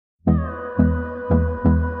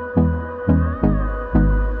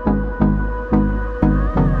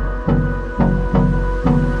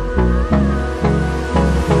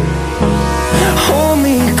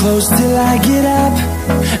close till I get up.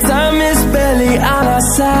 Time is barely on our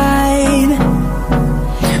side.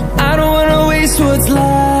 I don't wanna waste what's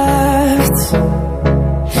left.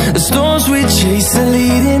 The storms we chase are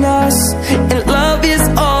leading us, and love is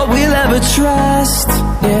all we'll ever trust.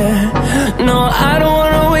 Yeah, no, I don't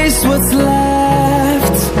wanna waste what's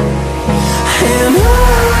left. And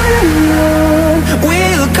on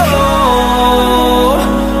we'll go,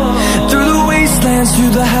 through the wastelands,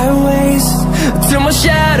 through the highways, till my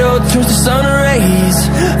shadow turns to sun rays.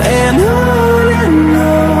 And on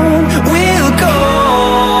we'll go,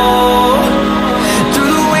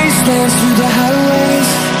 through the wastelands, through the highways,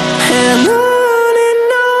 and on we'll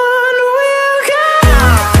go.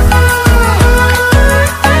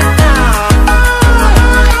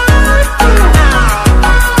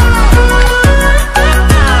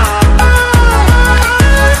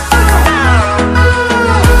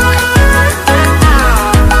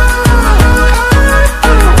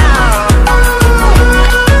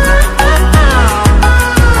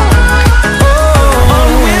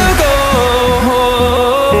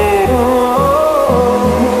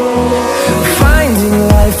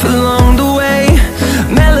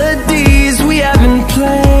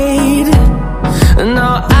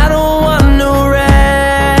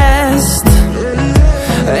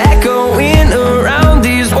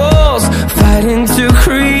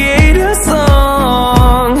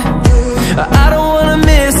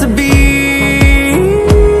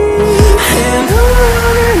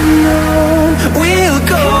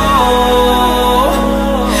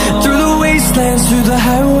 Through the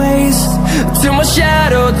highways, till my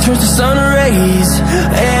shadow turns to sun rays.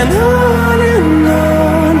 And on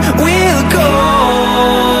we'll go,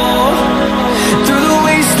 through the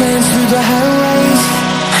wastelands, through the highways,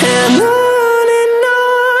 and on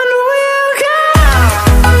we'll go.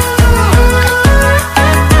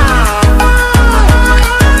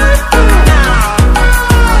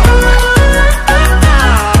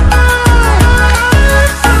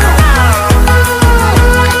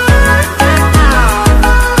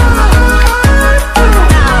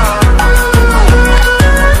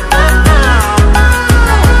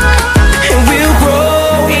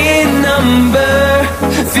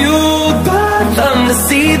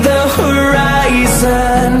 See the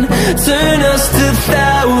horizon, turn us to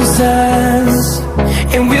thousands,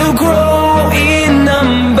 and we'll grow in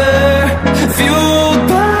number, fueled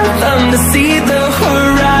by them. To see the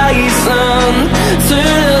horizon,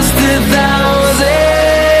 turn us to thousands,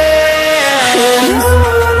 and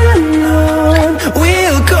on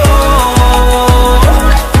we'll go,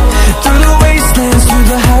 through the wastelands, through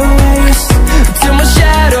the highways, till my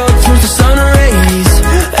shadow turns to sun rays.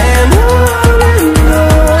 And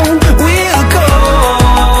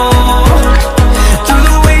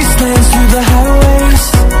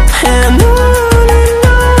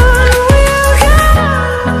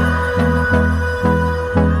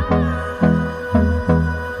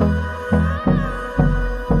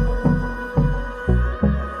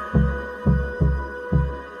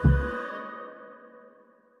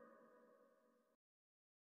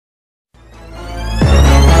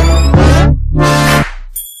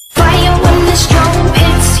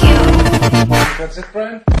That's it,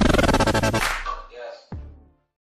 Brian?